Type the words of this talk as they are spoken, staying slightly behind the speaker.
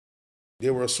They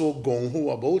were so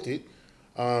gung-ho about it.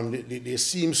 They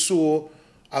seemed so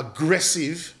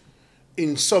aggressive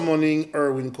in summoning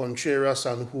Erwin Contreras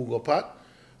and Hugo Patt,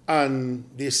 and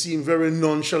they seemed very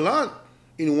nonchalant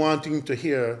in wanting to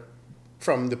hear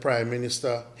from the Prime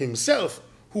Minister himself,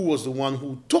 who was the one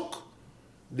who took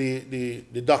the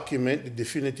document, the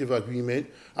definitive agreement,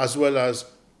 as well as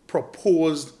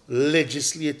proposed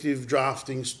legislative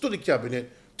draftings to the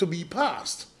cabinet to be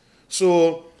passed.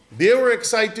 So they were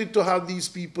excited to have these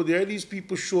people there. These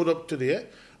people showed up today,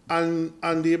 and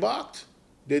they barked.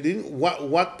 They didn't.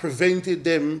 What prevented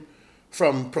them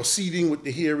from proceeding with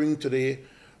the hearing today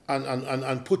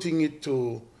and putting it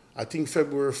to, I think,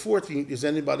 February 14th is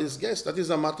anybody's guess. That is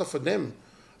a matter for them.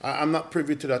 I'm not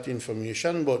privy to that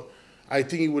information, but I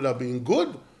think it would have been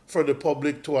good for the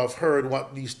public to have heard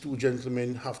what these two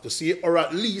gentlemen have to say, or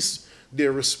at least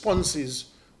their responses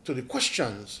to the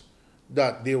questions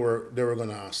that they were going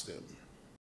to ask them.